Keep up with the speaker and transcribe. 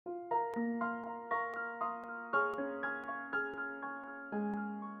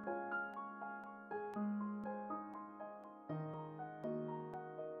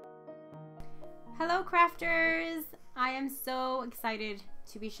Hello crafters! I am so excited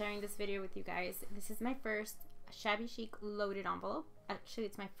to be sharing this video with you guys. This is my first Shabby Chic loaded envelope. Actually,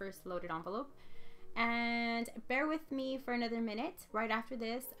 it's my first loaded envelope. And bear with me for another minute. Right after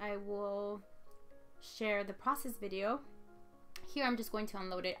this, I will share the process video. Here, I'm just going to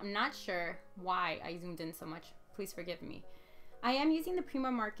unload it. I'm not sure why I zoomed in so much. Please forgive me. I am using the Primo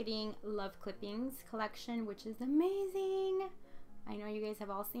Marketing Love Clippings collection, which is amazing. I know you guys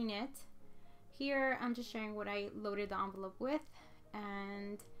have all seen it. Here, I'm just sharing what I loaded the envelope with.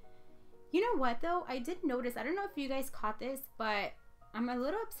 And you know what though? I did notice, I don't know if you guys caught this, but I'm a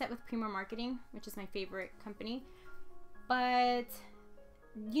little upset with Primo Marketing, which is my favorite company. But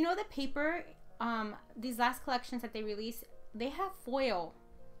you know the paper, these last collections that they released, they have foil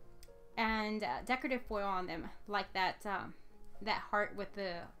and decorative foil on them, like that that heart with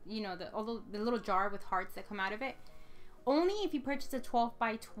the, you know, the little jar with hearts that come out of it. Only if you purchase a 12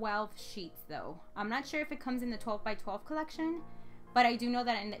 by 12 sheets though. I'm not sure if it comes in the 12 by 12 collection, but I do know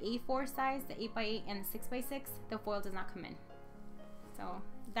that in the A4 size, the 8 by 8 and the 6 by 6, the foil does not come in. So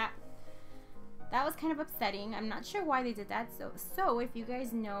that was kind of upsetting. I'm not sure why they did that. So if you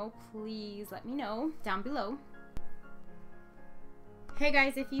guys know, please let me know down below. Hey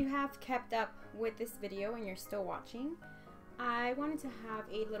guys, if you have kept up with this video and you're still watching, I wanted to have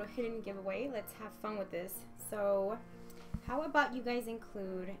a little hidden giveaway. Let's have fun with this. So how about you guys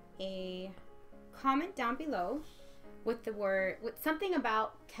include a comment down below with something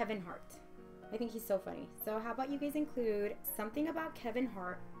about Kevin Hart. I think he's so funny. So how about you guys include something about Kevin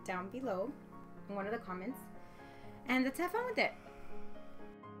Hart down below in one of the comments, and let's have fun with it.